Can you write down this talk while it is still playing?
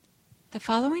The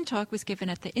following talk was given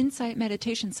at the Insight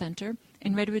Meditation Center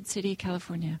in Redwood City,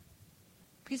 California.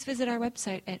 Please visit our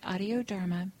website at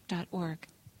audiodharma.org.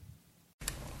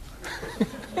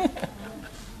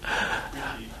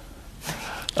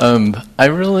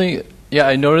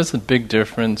 I noticed a big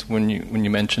difference when you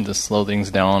mentioned to slow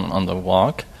things down on the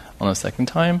walk on the second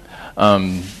time.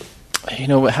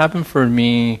 What happened for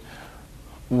me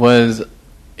was,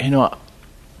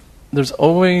 there's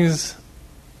always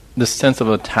this sense of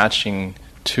attaching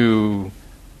to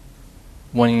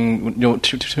wanting,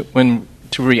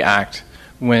 to react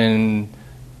when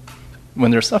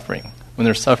they're suffering. When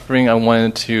they're suffering, I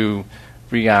wanted to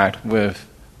react with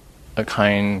a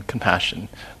kind compassion.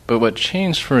 But what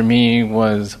changed for me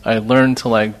was I learned to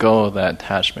let go of that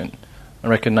attachment. I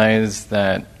recognized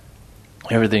that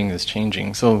everything is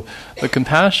changing. So the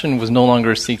compassion was no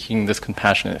longer seeking this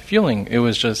compassionate feeling. It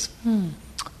was just,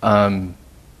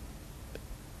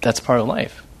 that's part of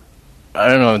life. I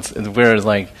don't know, it's weird.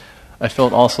 Like, I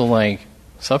felt also like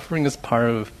suffering is part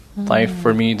of life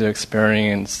for me to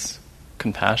experience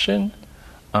compassion.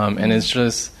 And it's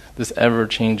just this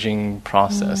ever-changing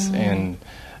process. And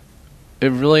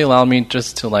it really allowed me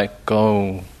just to let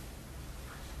go.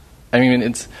 I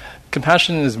mean,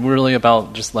 compassion is really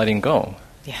about just letting go.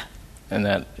 Yeah. And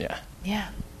that. Yeah.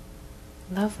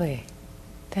 Lovely.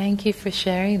 Thank you for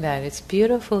sharing that. It's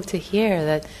beautiful to hear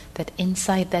that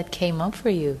insight that came up for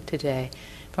you today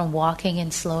from walking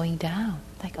and slowing down.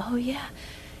 Like, oh yeah,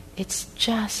 it's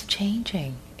just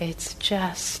changing. It's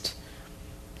just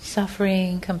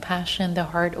suffering, compassion, the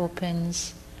heart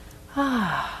opens.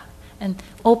 And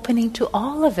opening to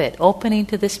all of it, opening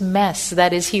to this mess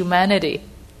that is humanity.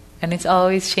 And it's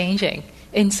always changing,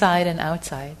 inside and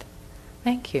outside.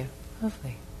 Thank you.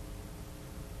 Lovely.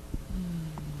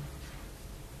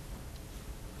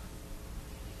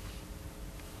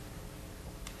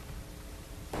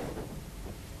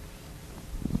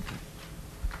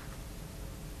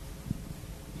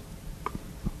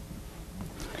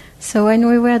 So when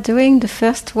we were doing the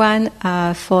first one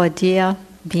for a dear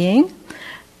being,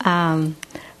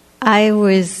 I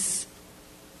was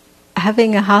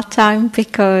having a hard time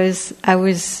because I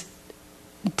was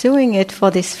doing it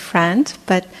for this friend,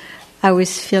 but I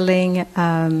was feeling,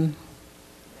 I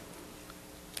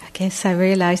guess I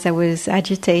realized I was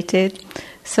agitated,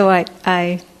 so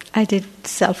I did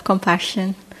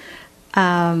self-compassion,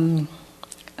 but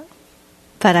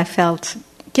I felt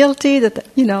guilty that,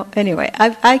 anyway,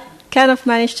 I kind of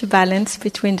managed to balance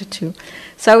between the two.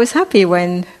 So I was happy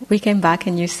when we came back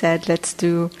and you said, let's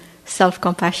do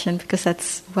self-compassion, because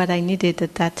that's what I needed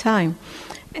at that time.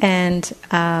 And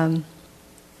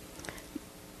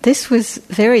this was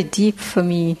very deep for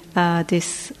me,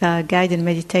 this guided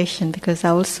meditation, because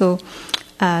I also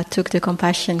took the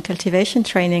compassion cultivation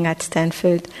training at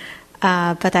Stanford,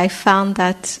 but I found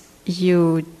that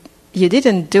you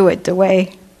didn't do it the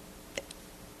way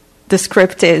the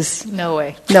script is. No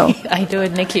way. No. I do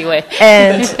it Nikki way.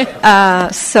 And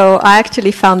so I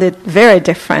actually found it very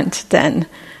different than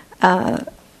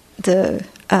the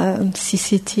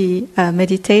CCT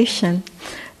meditation.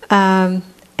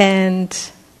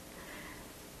 And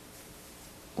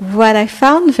what I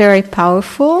found very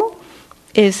powerful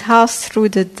is how through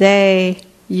the day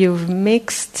you've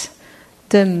mixed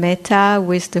the metta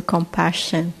with the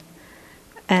compassion.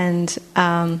 And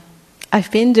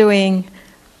I've been doing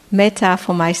metta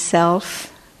for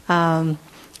myself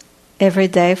every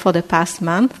day for the past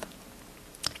month,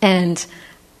 and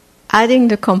adding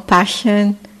the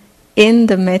compassion in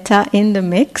the metta, in the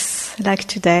mix, like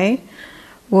today,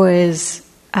 was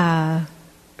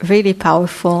really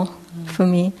powerful for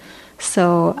me.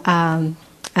 So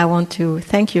I want to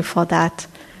thank you for that.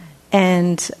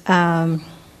 And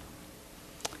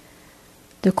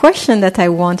the question that I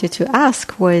wanted to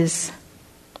ask was,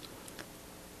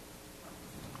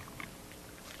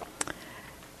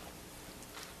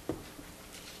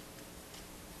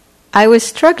 I was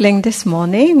struggling this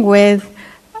morning with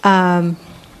I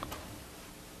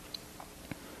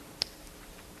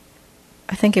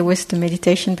think it was the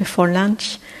meditation before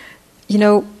lunch.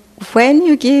 When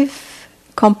you give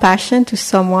compassion to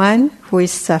someone who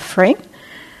is suffering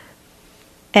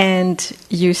and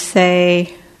you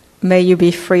say, may you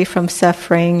be free from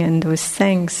suffering and those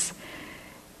things,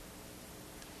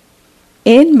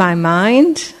 in my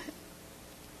mind,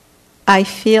 I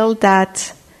feel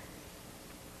that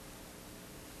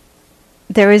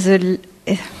there is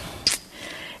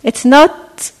it's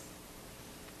not,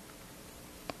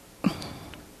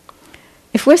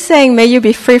 if we're saying may you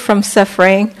be free from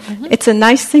suffering, it's a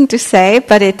nice thing to say,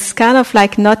 but it's kind of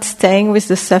like not staying with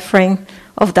the suffering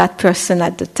of that person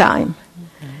at the time.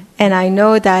 And I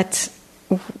know that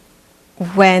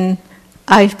when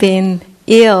I've been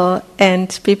ill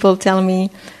and people tell me,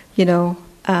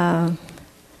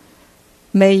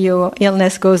 may your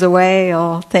illness goes away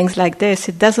or things like this,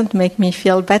 it doesn't make me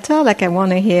feel better. Like I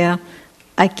want to hear,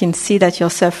 I can see that you're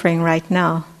suffering right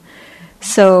now.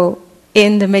 So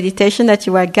in the meditation that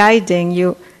you were guiding,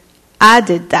 you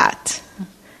added that.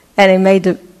 And it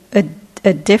made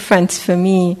a difference for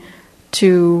me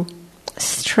to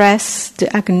stress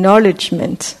the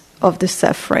acknowledgement of the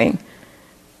suffering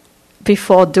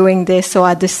before doing this, or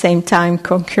at the same time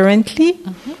concurrently.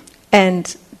 Mm-hmm.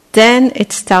 And then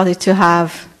it started to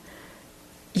have,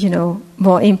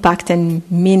 more impact and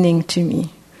meaning to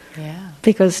me. Yeah.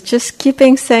 Because just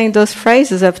keeping saying those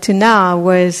phrases up to now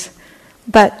was,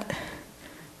 but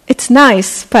it's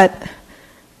nice, but,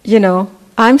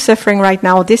 I'm suffering right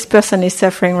now, this person is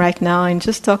suffering right now, and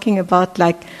just talking about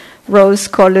like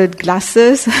rose-colored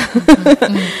glasses.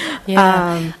 Mm-hmm.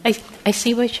 Yeah. I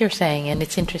see what you're saying, and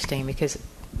it's interesting because,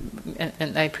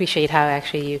 and I appreciate how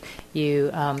actually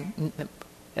you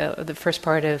the first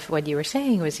part of what you were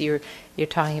saying was you're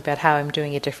talking about how I'm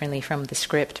doing it differently from the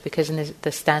script, because in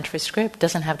the Tantra script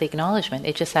doesn't have the acknowledgement.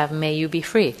 It just have "May you be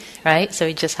free," right? So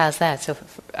it just has that. So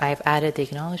I've added the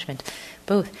acknowledgement,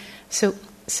 both.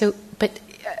 But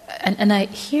I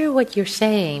hear what you're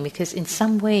saying, because in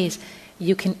some ways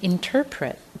you can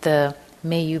interpret the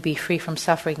 "May you be free from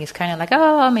suffering" is kind of like,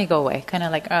 oh, may go away, kind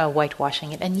of like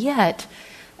whitewashing it, and yet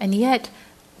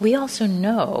we also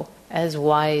know as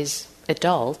wise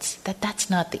adults that that's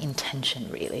not the intention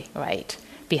really, right,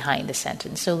 behind the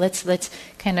sentence. So let's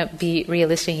kind of be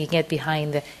realistic and get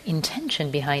behind the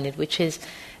intention behind it, which is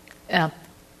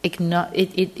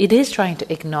it is trying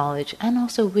to acknowledge and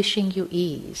also wishing you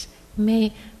ease.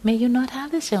 May you not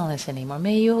have this illness anymore.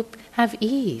 May you have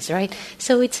ease, right?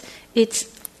 So it's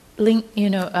one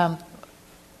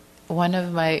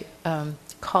of my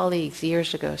colleagues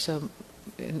years ago. So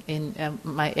in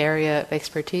my area of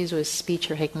expertise was speech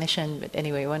recognition. But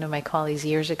anyway, one of my colleagues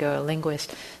years ago, a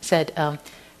linguist, said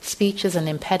speech is an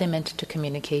impediment to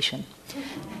communication.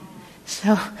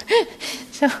 So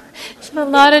a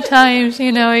lot of times,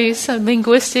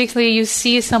 linguistically you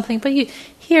see something, but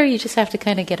here you just have to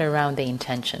kind of get around the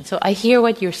intention. So I hear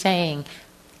what you're saying,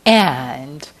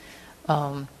 and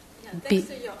thanks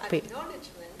to your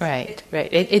acknowledgement. Right.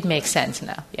 It makes sense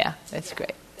now. Yeah, that's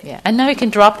great. Yeah, and now you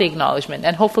can drop the acknowledgement,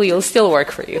 and hopefully it'll still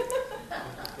work for you.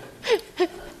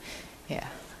 Yeah.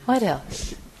 What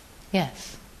else?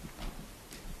 Yes.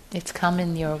 It's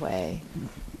coming your way.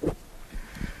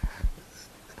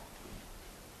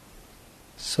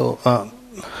 So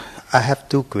I have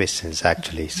two questions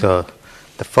actually. So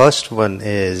the first one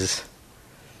is,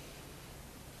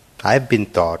 I've been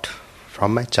taught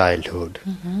from my childhood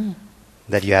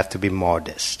that you have to be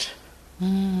modest.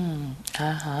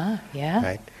 Yeah.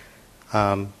 Right.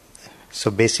 So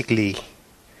basically,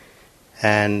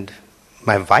 and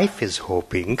my wife is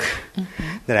hoping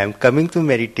that I'm coming to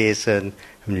meditation,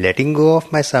 I'm letting go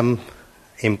of my some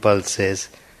impulses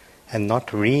and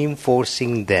not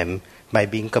reinforcing them by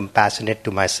being compassionate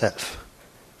to myself.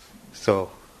 So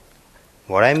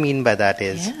what I mean by that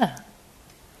is,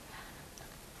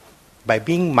 by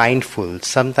being mindful,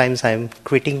 sometimes I'm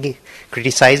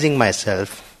criticizing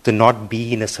myself to not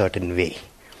be in a certain way.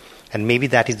 And maybe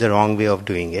that is the wrong way of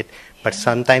doing it. But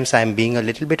sometimes I'm being a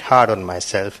little bit hard on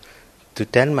myself to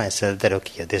tell myself that,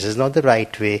 okay, this is not the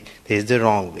right way, this is the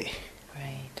wrong way.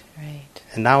 Right.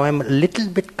 And now I'm a little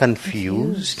bit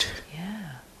confused.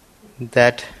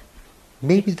 That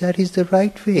maybe that is the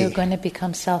right way. You're going to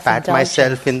become self-indulgent. Pat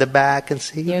myself in the back and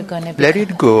say, You're going to let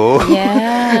it go.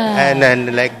 Yeah. And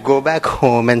then go back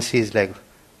home, and she's like,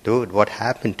 dude, what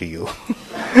happened to you?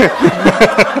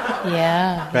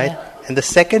 Yeah. Right? Yeah. And the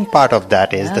second part of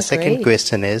that is, the second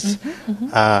question is,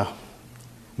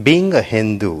 being a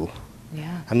Hindu,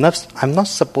 I'm not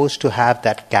supposed to have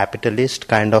that capitalist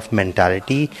kind of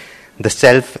mentality, the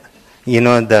self,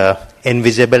 the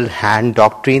invisible hand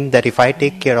doctrine, that if I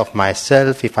take care of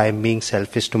myself, if I'm being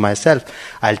selfish to myself,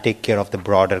 I'll take care of the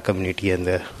broader community and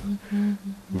the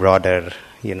broader,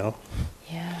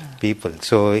 people.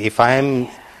 So if I'm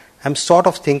sort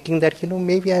of thinking that,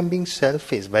 maybe I'm being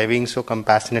selfish by being so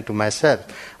compassionate to myself.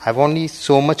 I've only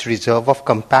so much reserve of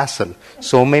compassion,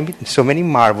 so many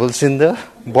marbles in the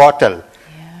bottle.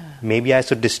 Maybe I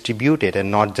should distribute it and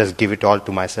not just give it all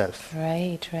to myself.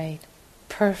 Right.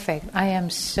 Perfect. I am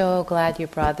so glad you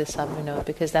brought this up, Vinod,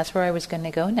 because that's where I was going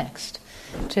to go next.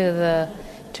 To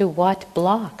what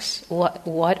blocks,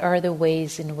 what are the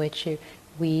ways in which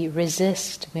we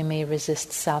may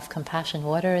resist self-compassion?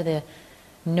 What are the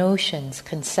notions,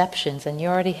 conceptions? And you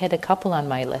already had a couple on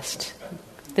my list.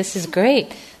 This is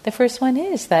great. The first one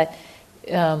is that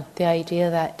the idea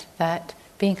that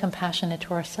being compassionate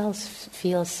to ourselves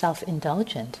feels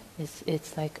self-indulgent.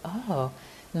 It's like, oh,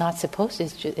 not supposed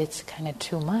to, it's kind of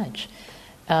too much.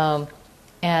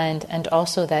 And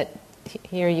also that,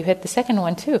 here you hit the second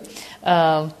one too.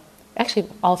 Actually,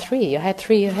 all three. You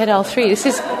hit all three. This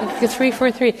is 3 for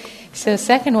 3. So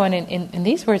second one in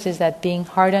these words is that being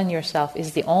hard on yourself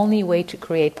is the only way to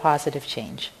create positive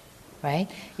change. Right?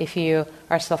 If you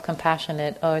are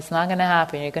self-compassionate, oh, it's not going to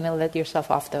happen. You're going to let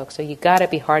yourself off the hook. So you got to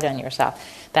be hard on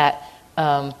yourself. That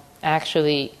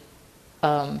actually,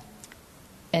 and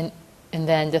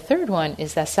then the third one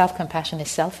is that self-compassion is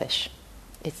selfish.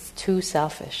 It's too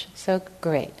selfish. So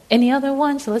great. Any other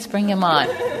ones? So let's bring them on.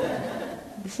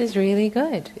 This is really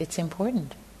good. It's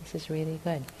important. This is really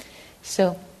good.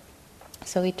 So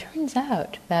it turns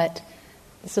out that,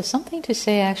 so something to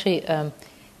say actually,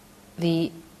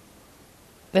 the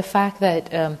fact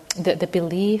that the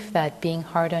belief that being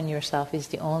hard on yourself is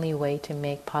the only way to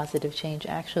make positive change,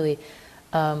 actually,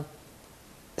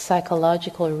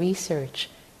 psychological research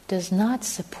does not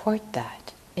support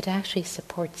that. It actually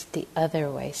supports the other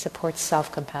way, supports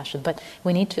self-compassion. But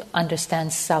we need to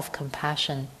understand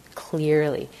self-compassion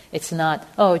clearly. It's not,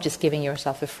 oh, just giving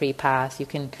yourself a free pass. You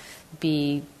can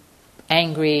be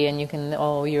angry and you can,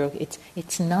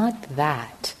 it's not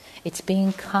that. It's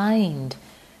being kind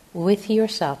with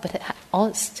yourself, but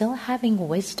still having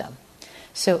wisdom.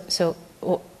 So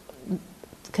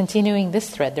continuing this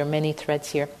thread, there are many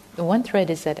threads here. The one thread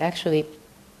is that actually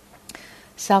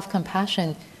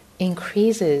self-compassion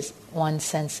increases one's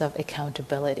sense of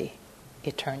accountability,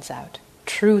 it turns out.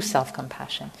 True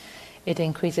self-compassion. It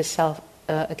increases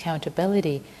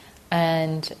self-accountability.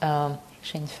 And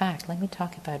actually, in fact, let me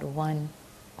talk about one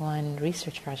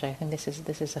research project. I think this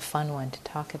is a fun one to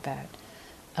talk about.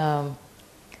 Let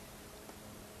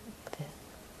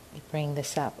me bring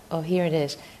this up. Oh, here it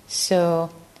is. So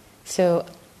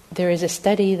there is a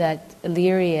study that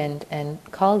Leary and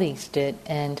colleagues did,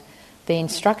 and they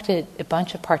instructed a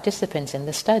bunch of participants in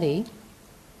the study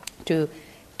to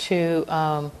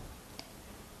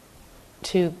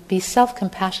be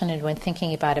self-compassionate when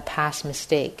thinking about a past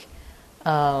mistake,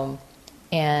 and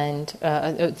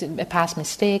a past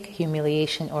mistake,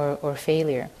 humiliation, or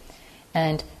failure.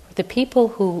 And the people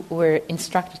who were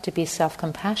instructed to be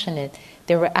self-compassionate,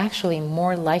 they were actually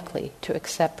more likely to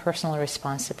accept personal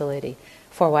responsibility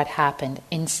for what happened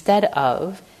instead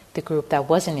of the group that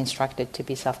wasn't instructed to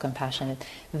be self-compassionate.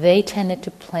 They tended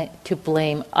to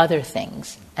blame other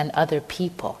things and other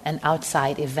people and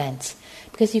outside events.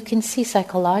 Because you can see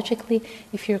psychologically,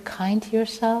 if you're kind to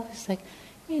yourself, it's like,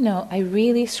 I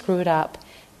really screwed up,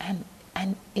 and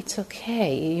it's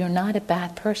okay. You're not a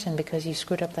bad person because you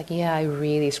screwed up. Like, yeah, I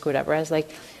really screwed up.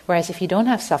 Whereas if you don't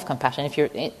have self-compassion, if you're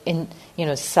in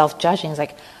self-judging, it's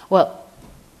like, well,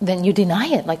 then you deny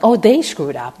it. Like, oh, they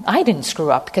screwed up. I didn't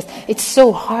screw up, because it's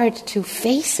so hard to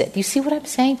face it. You see what I'm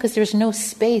saying? Because there's no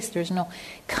space, there's no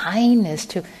kindness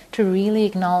to really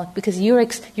acknowledge, because you're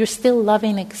still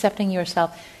loving, accepting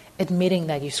yourself, admitting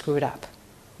that you screwed up.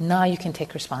 Now you can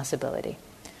take responsibility.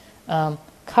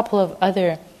 Couple of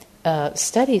other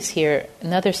studies here.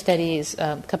 Another study is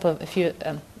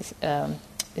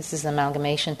this is an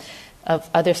amalgamation of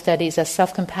other studies. A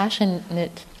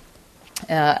self-compassionate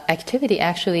activity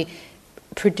actually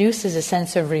produces a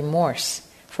sense of remorse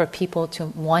for people to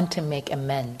want to make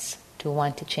amends, to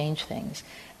want to change things,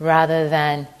 rather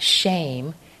than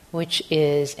shame, which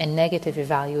is a negative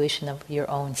evaluation of your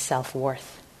own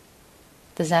self-worth.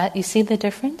 You see the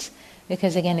difference?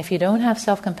 Because again, if you don't have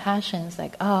self-compassion, it's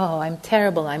like, oh, I'm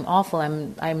terrible, I'm awful,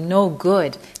 I'm no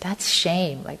good. That's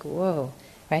shame, like, whoa,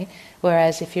 right?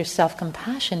 Whereas if you're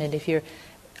self-compassionate, if you're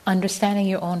understanding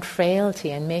your own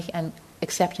frailty and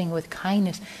accepting with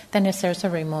kindness, then there's a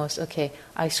remorse. Okay,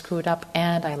 I screwed up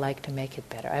and I like to make it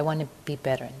better. I want to be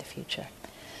better in the future.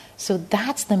 So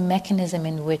that's the mechanism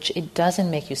in which it doesn't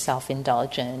make you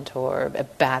self-indulgent or a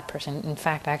bad person. In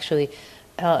fact, actually,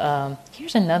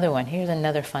 here's another one. Here's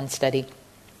another fun study,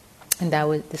 and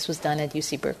this was done at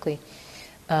UC Berkeley,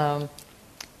 and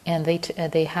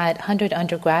they had 100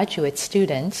 undergraduate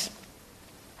students.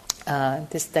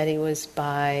 This study was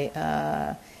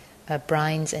by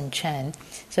Brines and Chen.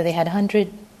 So they had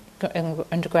 100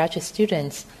 undergraduate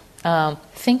students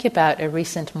think about a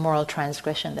recent moral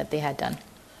transgression that they had done,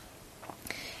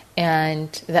 and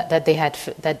that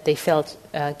they felt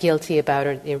guilty about,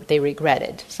 or they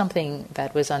regretted, something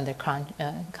that was on their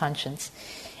conscience.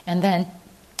 And then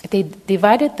they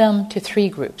divided them to 3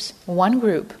 groups. One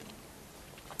group,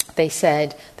 they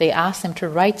asked them to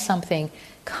write something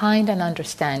kind and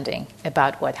understanding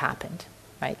about what happened.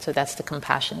 Right, so that's the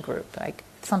compassion group, like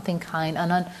something kind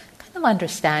and kind of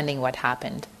understanding what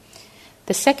happened.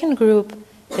 The second group,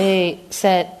 they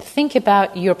said, think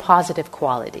about your positive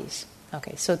qualities.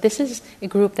 Okay, so this is a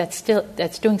group that's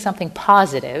doing something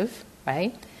positive,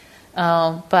 right?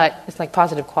 But it's like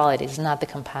positive qualities, not the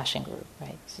compassion group,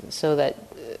 right? So that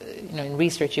in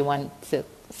research you want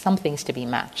some things to be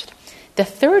matched. The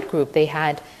third group, they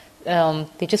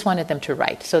just wanted them to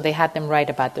write, so they had them write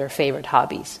about their favorite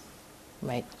hobbies,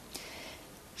 right?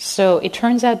 So it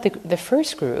turns out the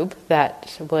first group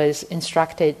that was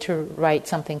instructed to write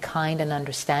something kind and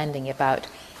understanding about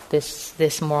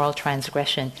this moral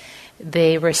transgression,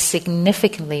 they were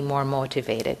significantly more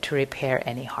motivated to repair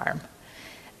any harm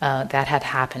that had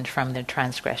happened from their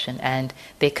transgression, and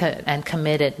they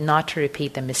committed not to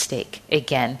repeat the mistake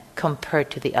again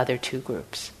compared to the other two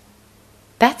groups.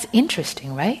 That's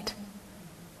interesting, right?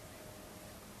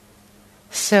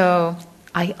 So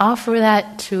I offer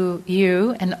that to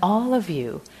you and all of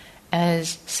you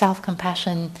as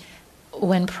self-compassion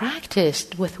when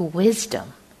practiced with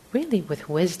wisdom, really with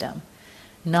wisdom,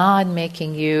 not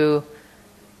making you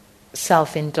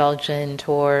self-indulgent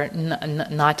or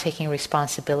not taking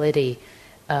responsibility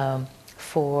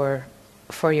for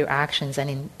your actions,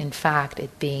 and in fact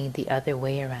it being the other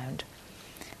way around.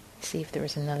 Let's see if there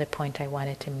was another point I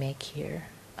wanted to make here.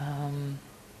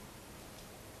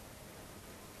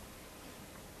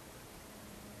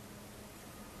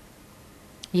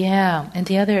 Yeah, and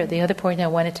the other point I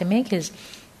wanted to make is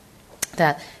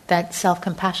that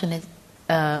self-compassion is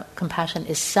compassion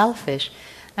is selfish.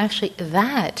 Actually,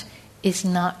 that is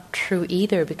not true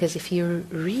either, because if you're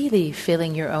really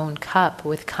filling your own cup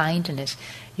with kindness,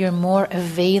 you're more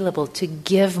available to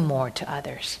give more to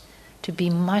others, to be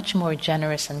much more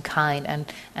generous and kind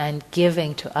and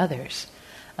giving to others.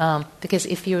 Because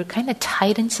if you're kind of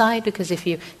tight inside, because if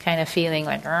you're kind of feeling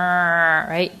like,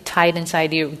 right, tight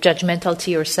inside, you're judgmental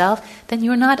to yourself, then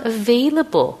you're not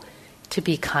available to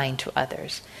be kind to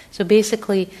others. So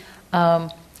basically,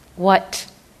 what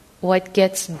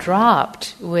gets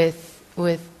dropped with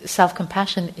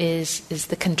self-compassion is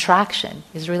the contraction.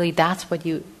 Is really that's what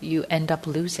you end up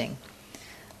losing.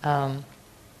 And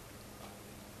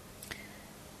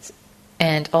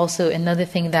also another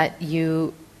thing that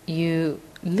you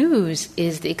lose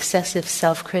is the excessive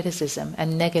self-criticism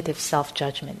and negative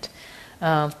self-judgment,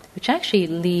 which actually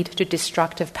lead to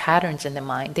destructive patterns in the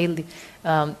mind. They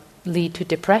lead to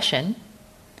depression,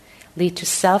 lead to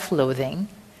self-loathing,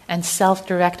 and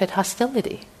self-directed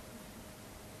hostility.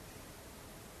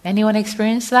 Anyone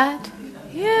experience that?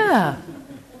 Yeah.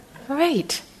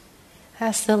 Right.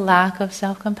 That's the lack of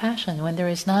self-compassion. When there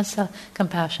is not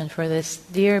self-compassion for this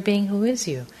dear being who is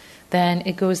you, then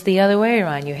it goes the other way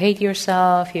around. You hate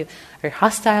yourself, you are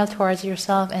hostile towards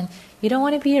yourself, and you don't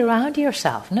want to be around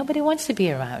yourself. Nobody wants to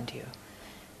be around you.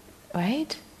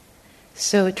 Right?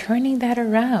 So turning that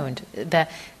around,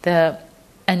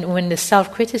 and when the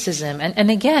self-criticism, and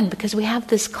again, because we have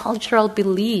this cultural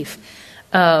belief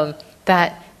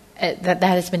that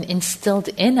has been instilled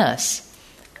in us,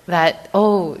 that,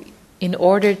 in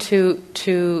order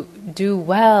to do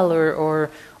well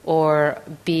or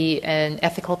be an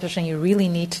ethical person, you really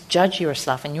need to judge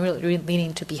yourself, and you really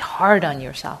need to be hard on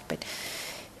yourself. But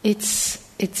it's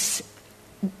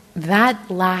that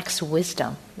lacks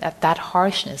wisdom, that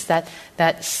harshness,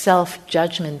 that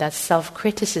self-judgment, that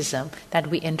self-criticism that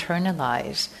we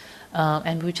internalize,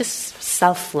 and we just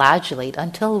self-flagellate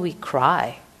until we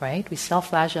cry. Right? We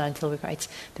self-flagellate until we cry.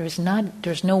 There's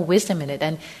no wisdom in it,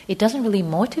 and it doesn't really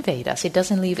motivate us. It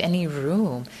doesn't leave any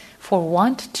room for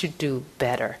want to do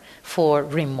better, for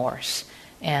remorse,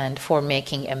 and for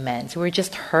making amends. We're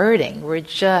just hurting. We're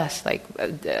just like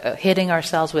hitting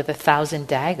ourselves with 1,000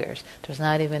 daggers. There's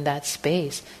not even that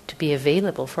space to be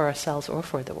available for ourselves or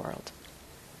for the world.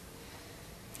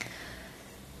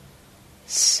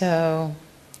 So,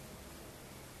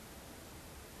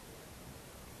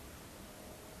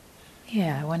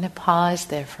 yeah, I want to pause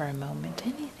there for a moment.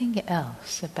 Anything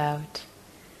else about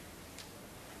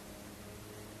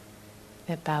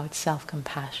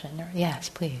self-compassion? Or yes,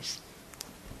 please.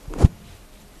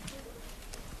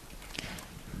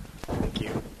 Thank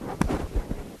you.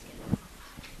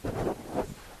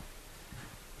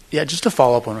 Yeah, just to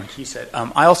follow up on what he said,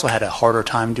 I also had a harder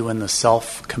time doing the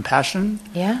self-compassion.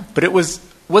 Yeah. But it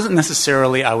wasn't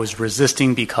necessarily I was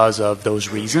resisting because of those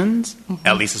reasons,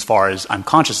 at least as far as I'm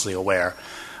consciously aware.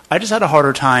 I just had a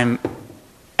harder time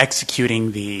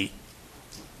executing the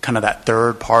kind of that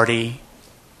third party,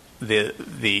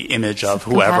 the image of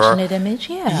whoever. Compassionate image,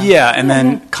 yeah. Yeah, and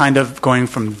then kind of going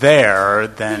from there,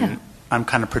 then I'm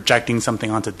kind of projecting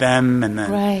something onto them, and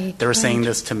then they were saying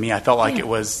this to me. I felt like it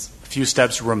was few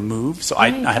steps removed. So I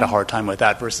had a hard time with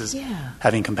that versus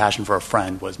having compassion for a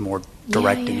friend was more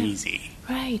direct and easy.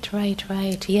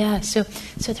 Right. Yeah. So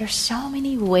there's so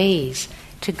many ways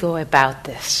to go about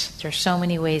this. There's so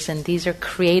many ways, and these are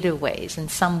creative ways,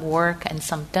 and some work and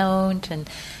some don't.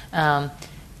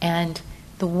 And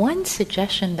the one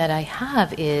suggestion that I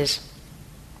have is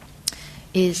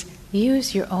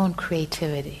use your own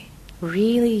creativity.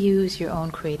 Really use your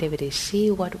own creativity. See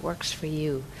what works for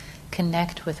you.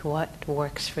 Connect with what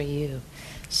works for you.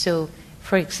 So,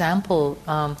 for example,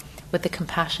 with the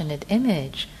compassionate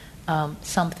image,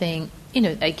 something,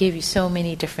 I gave you so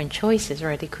many different choices,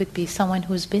 right? It could be someone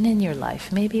who's been in your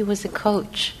life. Maybe it was a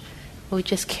coach who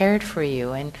just cared for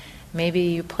you, and maybe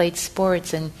you played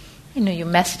sports and, you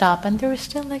messed up, and they were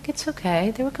still like, it's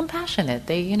okay. They were compassionate.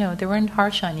 They weren't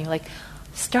harsh on you. Like,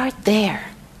 start there,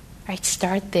 right?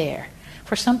 Start there.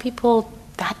 For some people,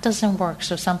 that doesn't work.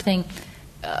 So something,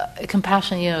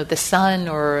 compassion, the sun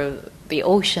or the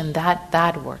ocean,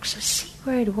 that works. So see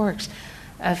where it works.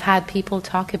 I've had people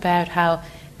talk about how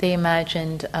they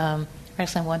imagined,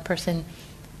 actually one person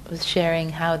was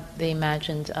sharing how they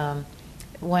imagined I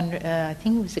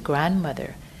think it was a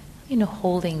grandmother,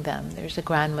 holding them. There's a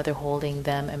grandmother holding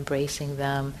them, embracing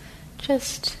them,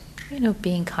 just,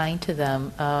 being kind to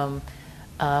them.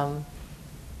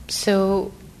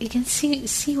 So you can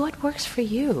see what works for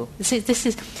you.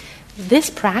 This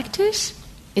practice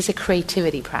is a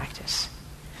creativity practice.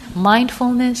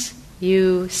 Mindfulness,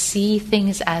 you see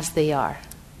things as they are,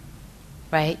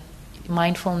 right?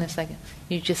 Mindfulness, like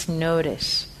you just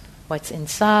notice what's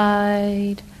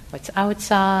inside, what's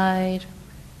outside,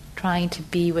 trying to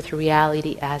be with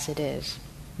reality as it is.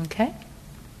 Okay?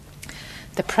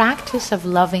 The practice of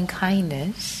loving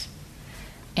kindness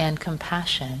and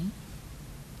compassion,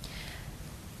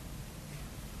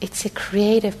 it's a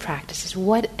creative practice. It's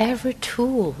whatever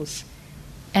tools,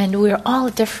 and we're all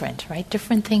different, right?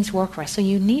 Different things work for us. So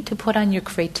you need to put on your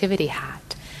creativity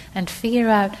hat and figure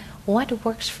out what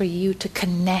works for you to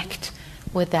connect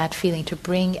with that feeling, to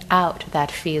bring out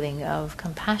that feeling of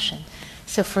compassion.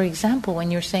 So for example, when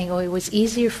you're saying, it was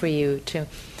easier for you to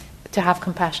have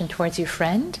compassion towards your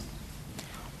friend,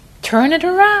 turn it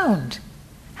around.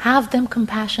 Have them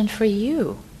compassion for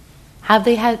you. Have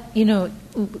they had, in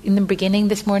the beginning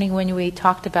this morning when we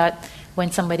talked about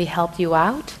when somebody helped you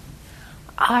out,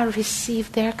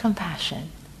 receive their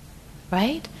compassion,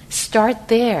 right? Start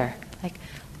there. Like,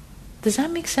 does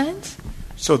that make sense?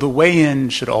 So the way in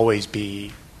should always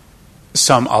be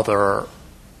some other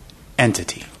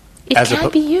entity. It can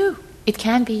be you. It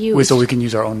can be you. So we can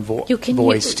use our own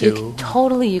voice too.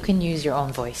 Totally, you can use your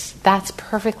own voice. That's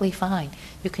perfectly fine.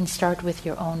 You can start with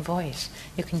your own voice.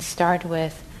 You can start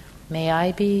with, may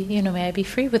I be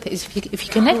free with this. If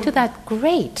you connect to that,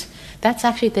 great. That's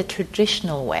actually the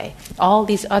traditional way. All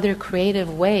these other creative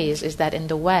ways is that in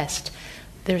the West,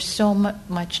 there's so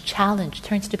much challenge.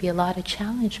 Turns to be a lot of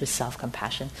challenge with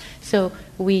self-compassion. So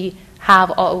we've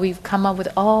come up with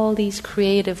all these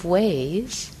creative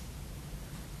ways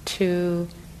to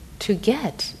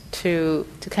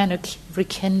kind of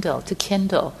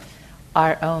kindle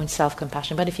our own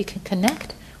self-compassion. But if you can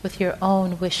connect with your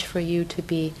own wish for you to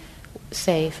be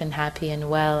safe and happy and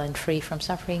well and free from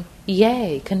suffering,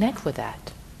 yay, connect with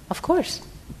that. Of course.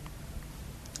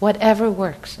 Whatever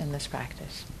works in this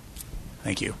practice.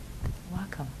 Thank you.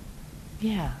 Welcome.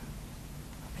 Yeah.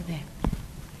 Over there.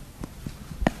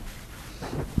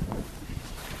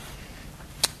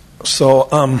 So,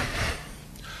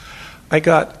 I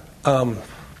got the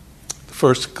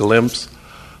first glimpse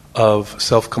of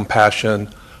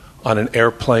self-compassion on an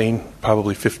airplane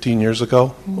probably 15 years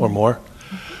ago or more,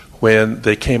 when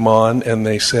they came on and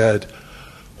they said,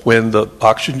 when the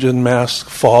oxygen mask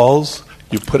falls,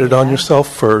 you put it on yourself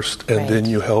first and then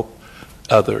you help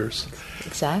others.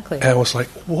 Exactly. And I was like,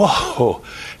 whoa.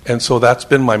 And so that's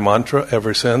been my mantra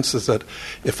ever since, is that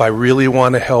if I really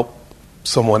want to help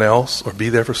someone else or be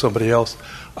there for somebody else,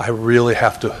 I really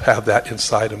have to have that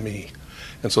inside of me.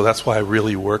 And so that's why I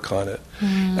really work on it.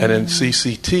 And in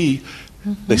CCT,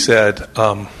 they said,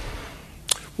 the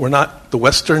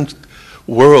Western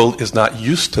world is not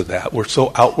used to that. We're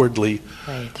so outwardly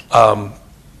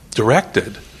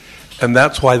directed. And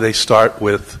that's why they start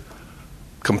with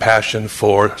compassion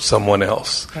for someone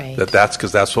else. That's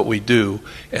because that's what we do.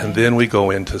 And then we go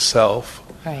into self.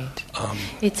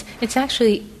 It's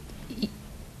actually,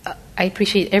 I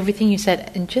appreciate everything you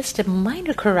said, and just a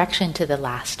minor correction to the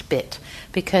last bit,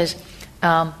 because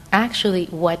actually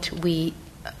what we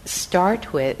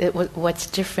start with, what's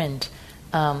different,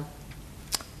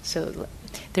 so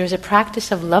there's a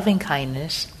practice of loving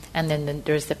kindness, and then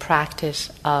there's the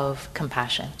practice of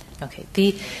compassion. Okay,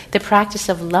 the practice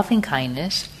of loving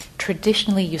kindness,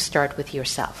 traditionally you start with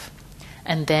yourself,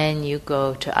 and then you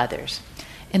go to others.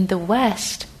 In the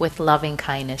West, with loving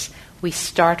kindness, we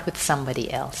start with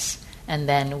somebody else, and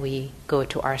then we go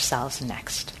to ourselves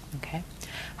next. Okay.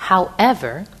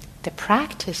 However, the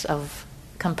practice of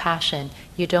compassion,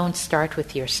 you don't start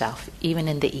with yourself, even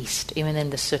in the East, even in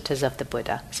the suttas of the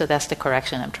Buddha. So that's the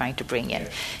correction I'm trying to bring in.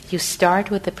 You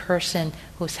start with the person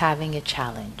who's having a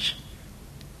challenge.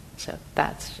 So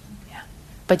that's, yeah.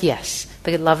 But yes,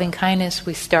 the loving kindness,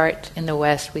 we start in the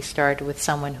West, we start with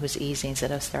someone who's easy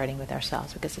instead of starting with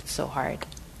ourselves because it's so hard.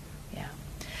 Yeah.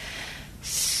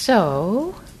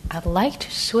 So, I'd like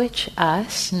to switch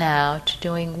us now to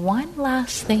doing one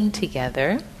last thing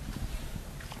together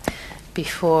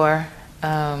before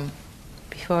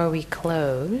we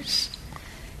close.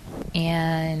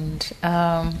 And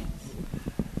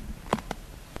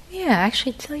yeah,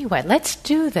 actually, tell you what, let's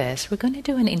do this. We're going to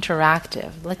do an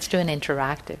interactive. Let's do an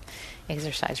interactive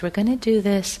exercise. We're going to do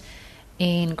this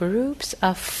in groups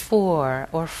of 4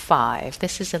 or 5.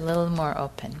 This is a little more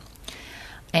open.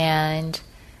 And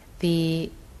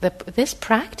this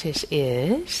practice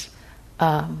is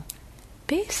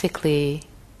basically...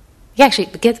 Yeah, actually,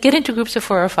 get into groups of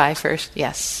 4 or 5 first.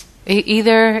 Yes.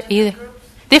 Either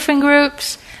different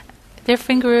groups.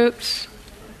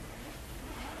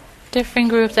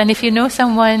 And if you know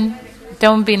someone,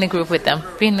 don't be in a group with them.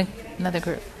 Be in another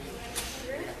group.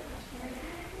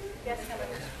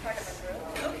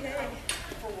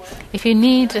 If you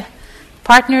need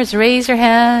partners, raise your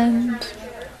hand.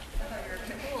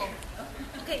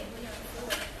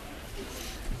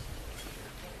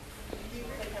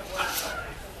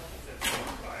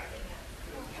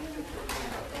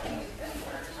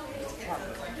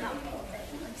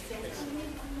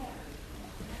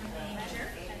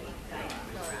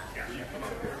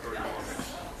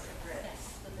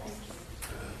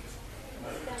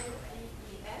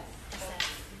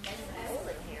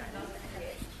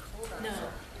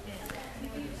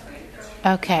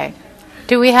 Okay.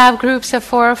 Do we have groups of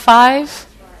 4 or 5?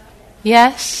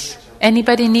 Yes?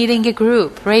 Anybody needing a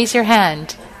group? Raise your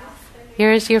hand.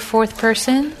 Here's your 4th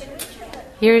person.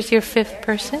 Here's your 5th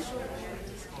person.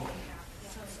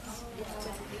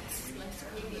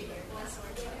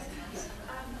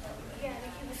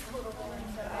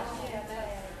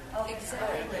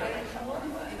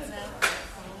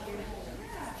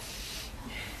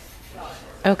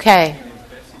 Okay.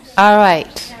 All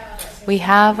right. We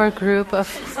have our group of...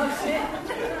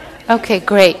 Okay,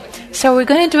 great. So we're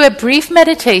going to do a brief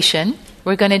meditation.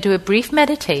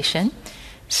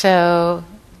 So,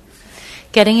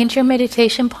 getting into your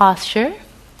meditation posture.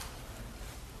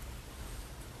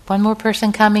 One more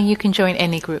person coming, you can join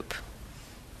any group.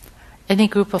 Any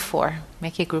group of 4.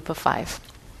 Make a group of 5.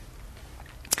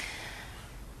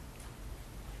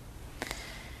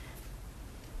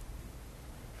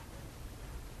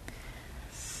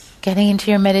 Getting into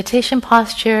your meditation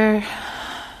posture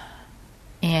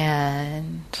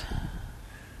and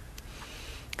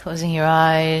closing your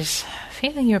eyes,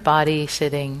 feeling your body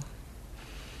sitting,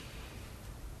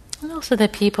 and also the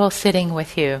people sitting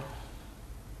with you.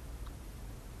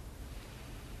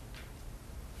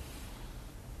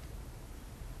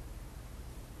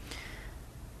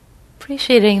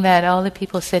 Appreciating that all the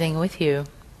people sitting with you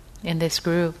in this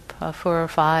group of 4 or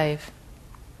 5,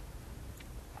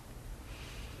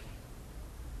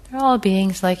 they're all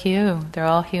beings like you. They're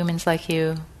all humans like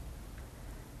you.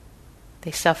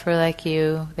 They suffer like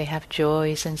you. They have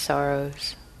joys and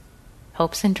sorrows,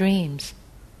 hopes and dreams.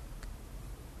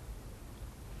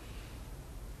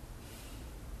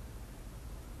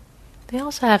 They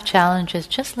also have challenges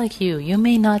just like you. You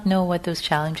may not know what those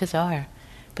challenges are,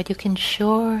 but you can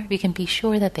be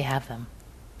sure that they have them.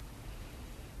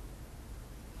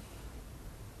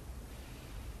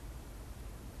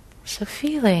 So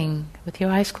feeling, with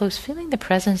your eyes closed, feeling the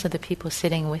presence of the people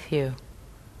sitting with you.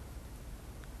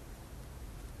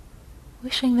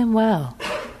 Wishing them well,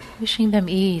 wishing them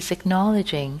ease,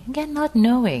 acknowledging, again not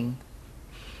knowing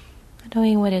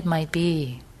what it might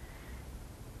be,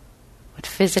 what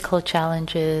physical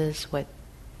challenges, what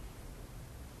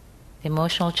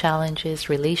emotional challenges,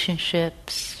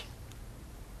 relationships,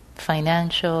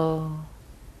 financial,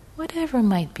 whatever it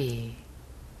might be.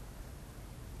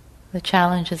 The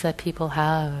challenges that people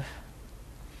have,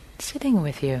 sitting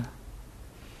with you.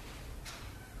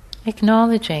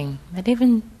 Acknowledging that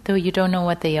even though you don't know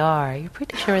what they are, you're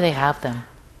pretty sure they have them.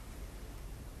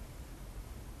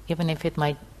 Even if it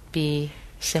might be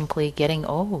simply getting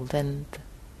old and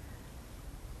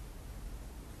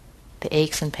the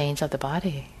aches and pains of the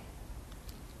body.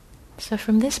 So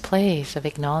from this place of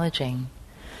acknowledging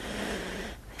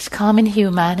this common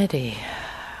humanity,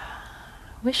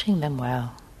 wishing them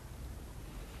well.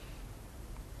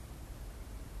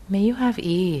 May you have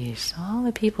ease, all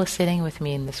the people sitting with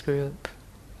me in this group.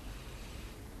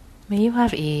 May you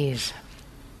have ease.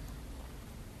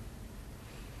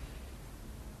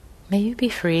 May you be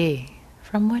free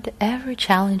from whatever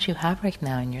challenge you have right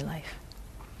now in your life.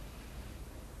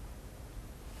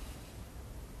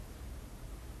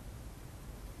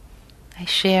 I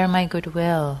share my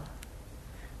goodwill,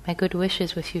 my good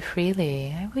wishes with you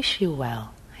freely. I wish you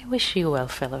well. I wish you well,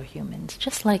 fellow humans,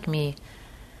 just like me.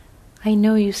 I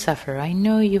know you suffer. I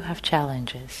know you have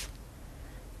challenges.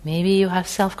 Maybe you have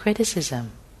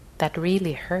self-criticism that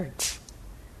really hurts.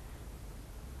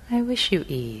 I wish you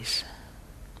ease.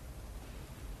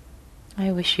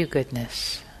 I wish you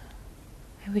goodness.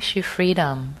 I wish you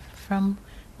freedom from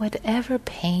whatever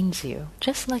pains you,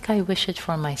 just like I wish it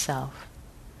for myself.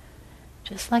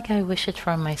 Just like I wish it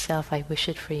for myself, I wish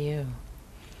it for you.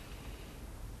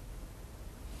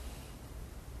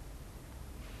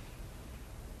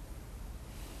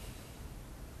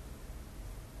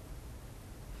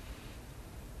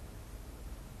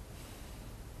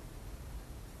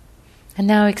 And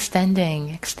now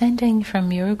extending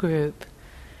from your group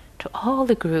to all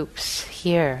the groups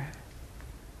here.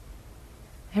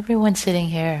 Everyone sitting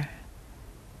here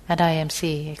at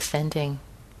IMC, extending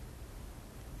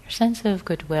your sense of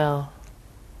goodwill,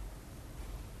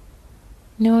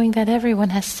 knowing that everyone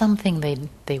has something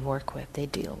they work with, they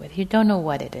deal with. You don't know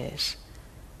what it is.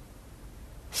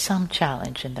 Some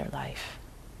challenge in their life.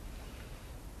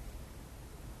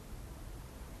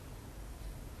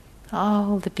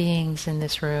 All the beings in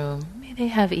this room, may they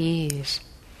have ease.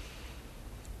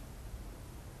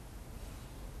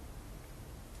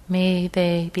 May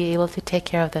they be able to take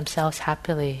care of themselves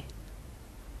happily.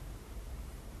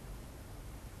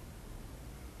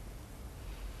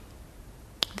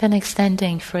 Then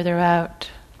extending further out,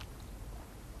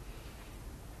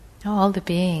 all the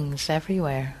beings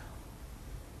everywhere,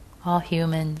 all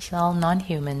humans, all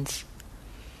non-humans,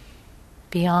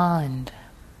 beyond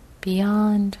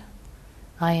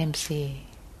IMC,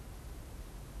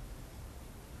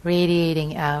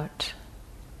 radiating out,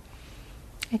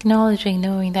 acknowledging,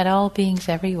 knowing that all beings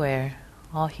everywhere,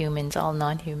 all humans, all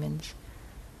non-humans,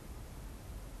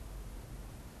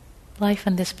 life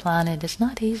on this planet is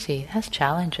not easy, it has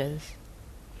challenges.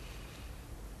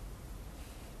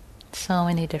 So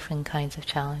many different kinds of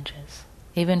challenges.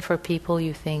 Even for people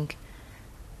you think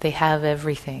they have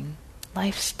everything,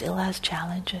 life still has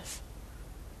challenges.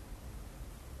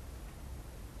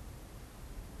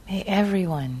 May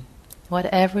everyone,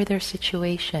 whatever their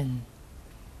situation,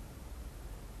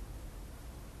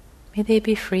 may they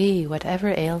be free, whatever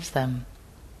ails them,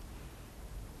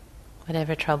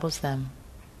 whatever troubles them.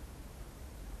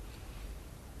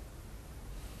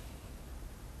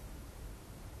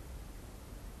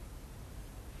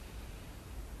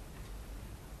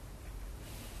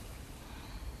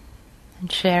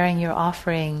 And sharing your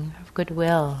offering of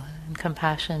goodwill and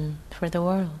compassion for the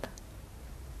world.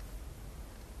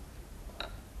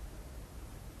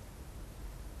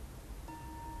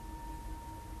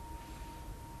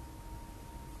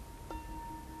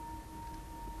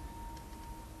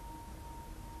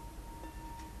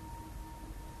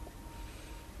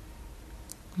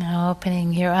 Now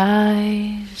opening your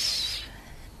eyes,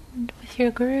 and with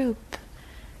your group,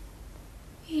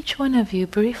 each one of you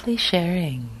briefly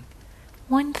sharing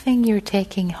one thing you're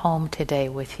taking home today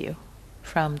with you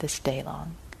from this day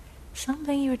long.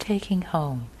 Something you're taking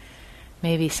home.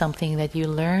 Maybe something that you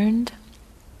learned,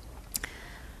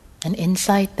 an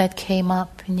insight that came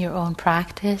up in your own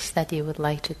practice that you would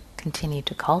like to continue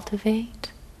to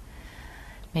cultivate.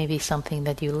 Maybe something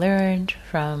that you learned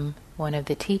from one of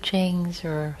the teachings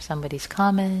or somebody's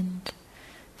comment.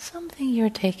 Something you're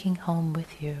taking home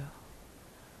with you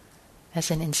as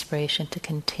an inspiration to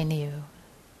continue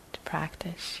to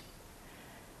practice.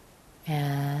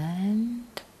 And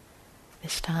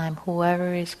this time,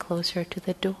 whoever is closer to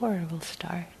the door will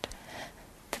start,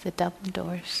 to the double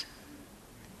doors.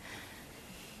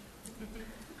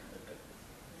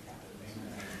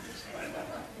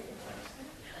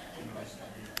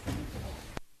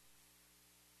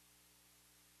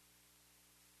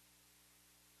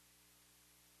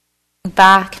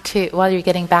 While you're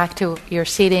getting back to your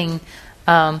seating,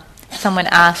 someone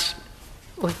asked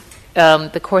with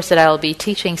the course that I will be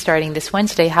teaching starting this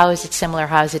Wednesday, how is it similar,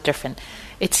 how is it different?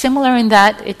 It's similar in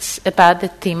that it's about the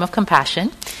theme of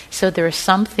compassion, so there are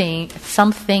some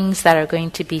things that are going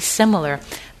to be similar,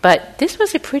 But this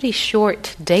was a pretty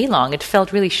short day long. It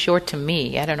felt really short to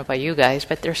me. I don't know about you guys,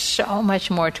 but there's so much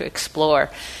more to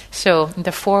explore. So in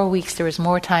the 4 weeks, there is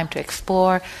more time to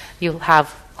explore. You'll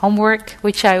have homework,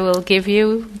 which I will give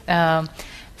you.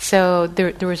 So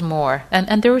there was more.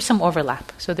 And there was some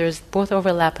overlap. So there's both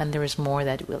overlap and there is more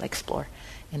that we'll explore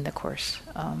in the course.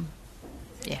 Is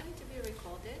it going to be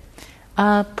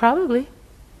recorded? Probably.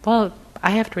 Well,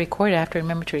 I have to record it. I have to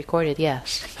remember to record it,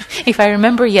 yes. If I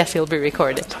remember, yes, it'll be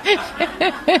recorded.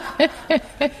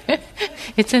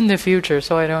 It's in the future,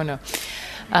 so I don't know.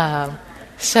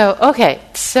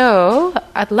 So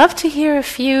I'd love to hear a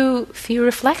few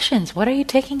reflections. What are you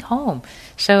taking home?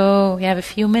 So you have a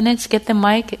few minutes, get the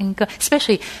mic and go.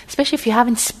 Especially if you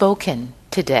haven't spoken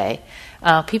today.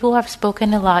 People who have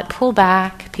spoken a lot, pull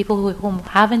back. People who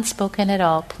haven't spoken at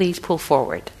all, please pull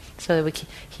forward so that we can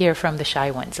hear from the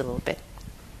shy ones a little bit.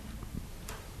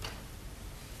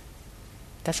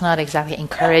 That's not exactly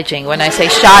encouraging when I say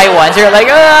shy ones. They're like,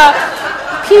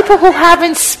 people who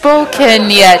haven't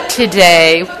spoken yet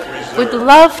today. Would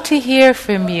love to hear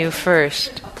from you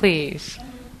first, please.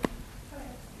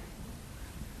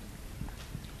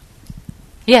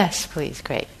 Yes, please.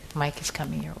 Great. Mic is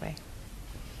coming your way.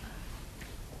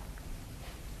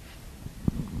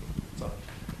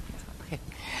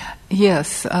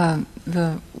 Yes,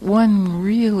 the one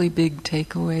really big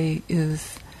takeaway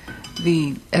is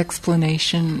the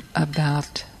explanation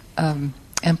about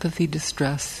empathy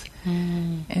distress,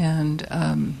 and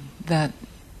that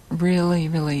really,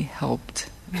 really helped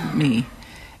me.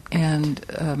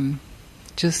 And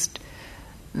just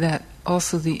that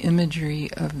also the imagery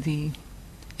of the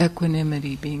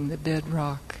equanimity being the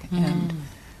bedrock and,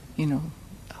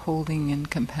 holding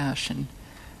and compassion.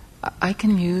 I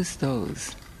can use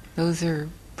those. Those are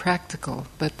practical,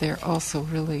 but they're also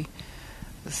really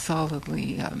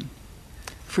solidly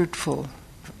fruitful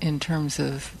in terms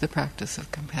of the practice of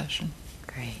compassion.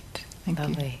 Great. Thank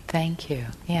Lovely. you. Thank you.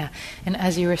 Yeah. And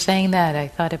as you were saying that, I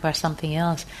thought about something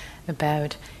else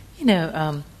about,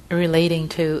 relating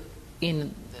to,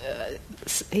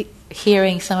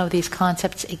 hearing some of these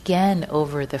concepts again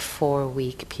over the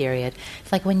 4-week period.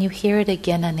 It's like when you hear it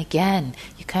again and again,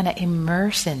 you kind of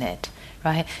immerse in it,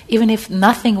 right? Even if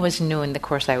nothing was new in the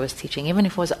course I was teaching, even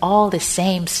if it was all the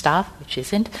same stuff, which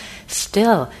isn't,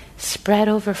 still spread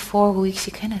over 4 weeks,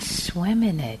 you kind of swim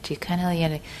in it. You kind of,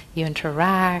 you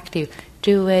interact, you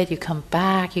do it, you come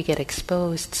back, you get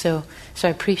exposed. So I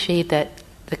appreciate that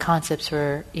the concepts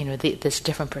were, this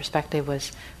different perspective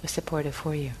was supportive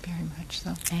for you. Very much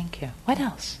so. Thank you. What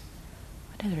else?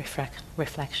 What other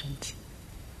reflections?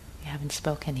 You haven't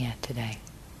spoken yet today.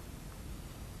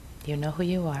 You know who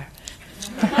you are.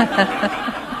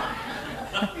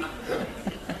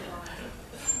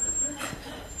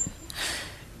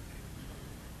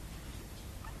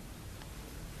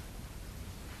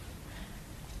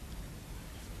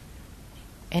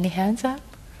 Any hands up?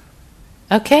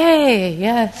 Okay,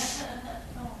 yes.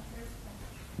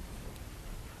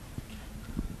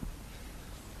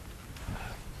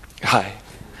 Hi.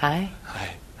 Hi.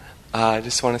 Hi. I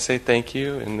just want to say thank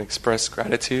you and express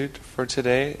gratitude for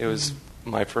today. It was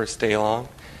my first day long.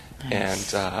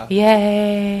 Nice. And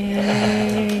yay!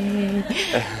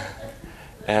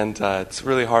 and it's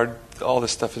really hard. All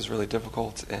this stuff is really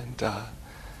difficult, and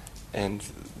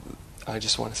I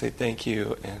just want to say thank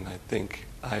you. And I think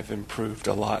I've improved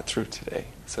a lot through today.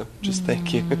 So just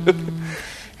thank you.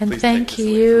 And Please thank take this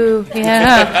you.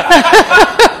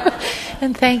 Yeah.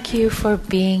 And thank you for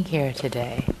being here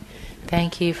today.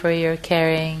 Thank you for your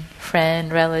caring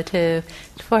friend, relative,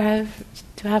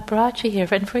 to have brought you here,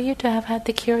 and for you to have had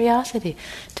the curiosity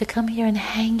to come here and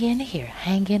hang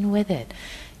in with it.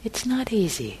 It's not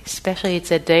easy, especially it's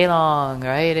a day long,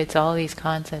 right? It's all these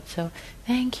concepts. So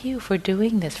thank you for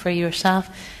doing this for yourself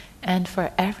and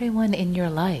for everyone in your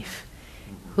life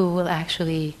who will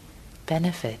actually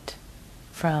benefit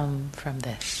from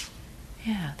this.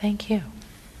 Yeah, thank you.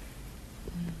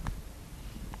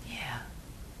 Yeah.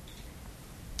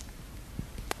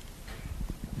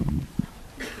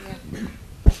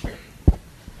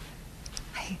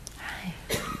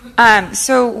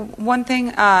 So one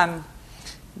thing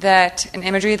that an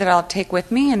imagery that I'll take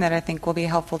with me and that I think will be a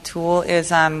helpful tool is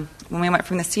when we went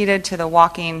from the seated to the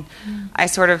walking, I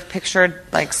sort of pictured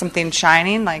like something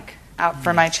shining like out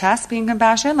from my chest, being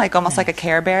compassion, like almost like a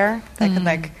Care Bear. Like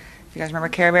if you guys remember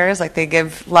Care Bears, like they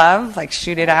give love, like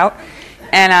shoot it out.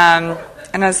 And I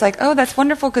was like, oh, that's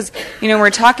wonderful because we're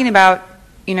talking about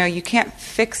you can't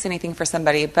fix anything for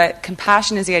somebody, but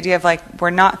compassion is the idea of like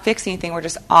we're not fixing anything, we're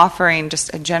just offering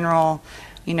just a general,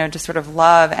 just sort of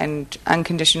love and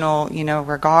unconditional,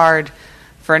 regard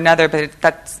for another,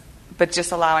 but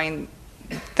just allowing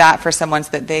that for someone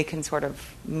so that they can sort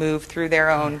of move through their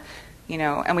own,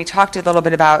 and we talked a little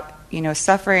bit about,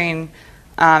 suffering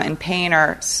and pain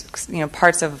are,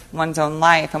 parts of one's own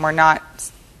life, and we're not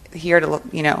here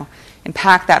to,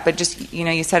 impact that, but just,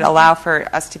 you said allow for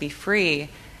us to be free.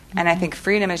 And I think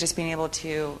freedom is just being able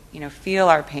to, feel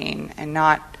our pain and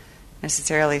not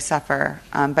necessarily suffer,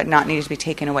 but not needing to be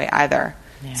taken away either.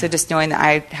 Yeah. So just knowing that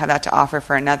I have that to offer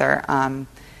for another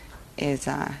is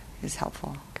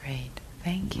helpful. Great,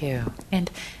 thank you.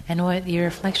 And what your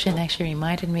reflection actually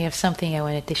reminded me of something I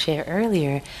wanted to share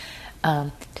earlier.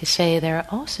 To say there are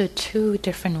also two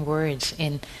different words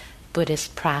in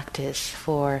Buddhist practice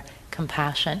for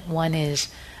compassion. One is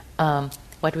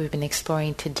what we've been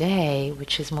exploring today,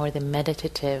 which is more the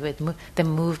meditative, the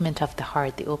movement of the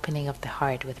heart, the opening of the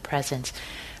heart with presence,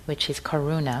 which is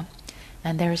karuna.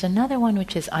 And there is another one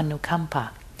which is anukampa.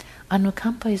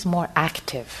 Anukampa is more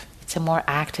active. It's a more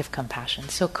active compassion.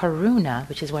 So karuna,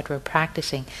 which is what we're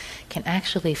practicing, can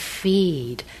actually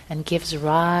feed and gives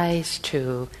rise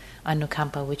to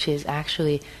anukampa, which is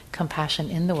actually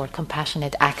compassion in the word,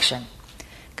 compassionate action.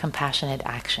 Compassionate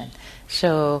action.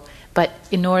 So, but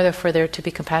in order for there to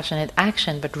be compassionate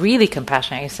action, but really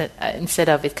compassionate, instead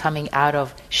of it coming out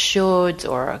of shoulds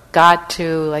or got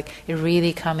to, like it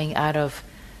really coming out of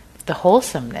the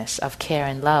wholesomeness of care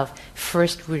and love,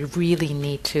 first we really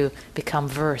need to become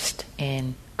versed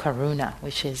in karuna,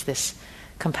 which is this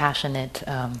compassionate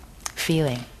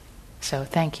feeling. So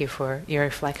thank you for your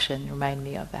reflection. Remind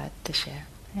me of that to share.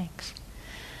 Thanks.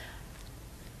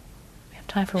 We have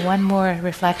time for one more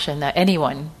reflection that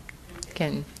anyone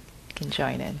can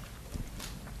join in.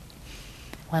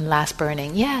 One last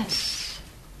burning. Yes.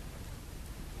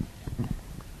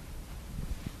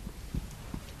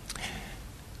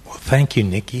 Well, thank you,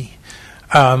 Nikki.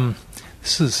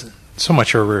 This is so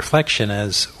much a reflection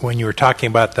as when you were talking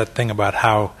about that thing about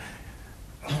how,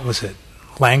 what was it?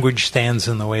 Language stands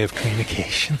in the way of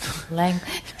communication.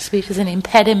 Speech is an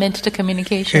impediment to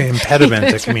communication.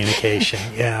 Impediment to communication,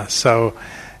 yeah. So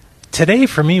today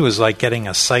for me was like getting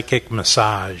a psychic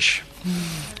massage.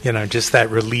 Just that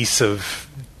release of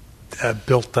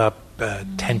built up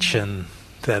tension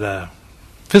that a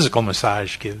physical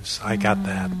massage gives. I got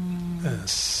that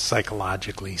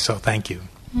psychologically, so thank you.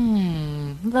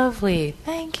 Lovely.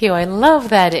 Thank you. I love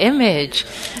that image.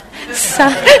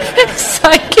 Psychic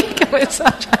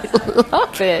massage. I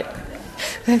love it.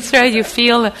 That's right. You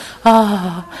feel,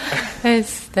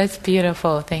 that's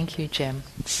beautiful. Thank you, Jim.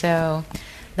 So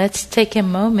let's take a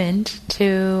moment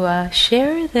to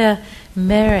share the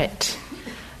merit,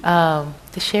 of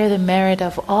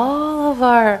all of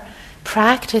our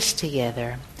practice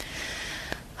together.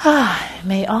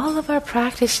 May all of our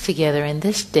practice together in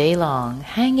this day long,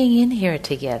 hanging in here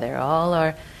together, all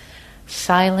our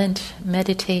silent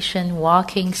meditation,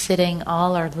 walking, sitting,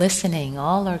 all our listening,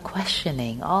 all our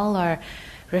questioning, all our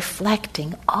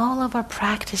reflecting, all of our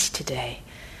practice today,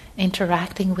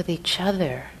 interacting with each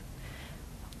other,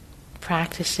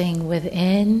 practicing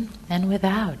within and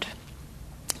without.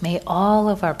 May all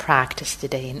of our practice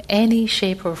today, in any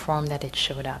shape or form that it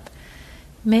showed up,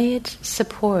 may it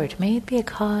support, may it be a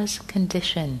cause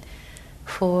condition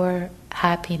for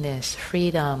happiness,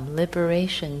 freedom,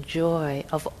 liberation, joy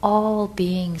of all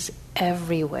beings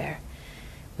everywhere,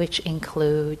 which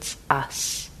includes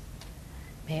us.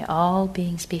 May all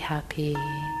beings be happy.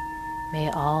 May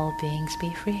all beings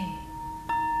be free.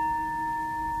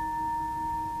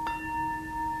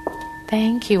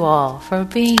 Thank you all for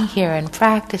being here and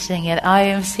practicing at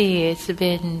IMC. It's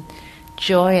been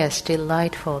joyous,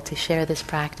 delightful to share this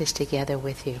practice together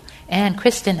with you. And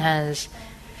Kristen has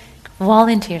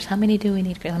volunteers. How many do we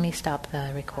need? Let me stop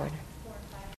the recorder.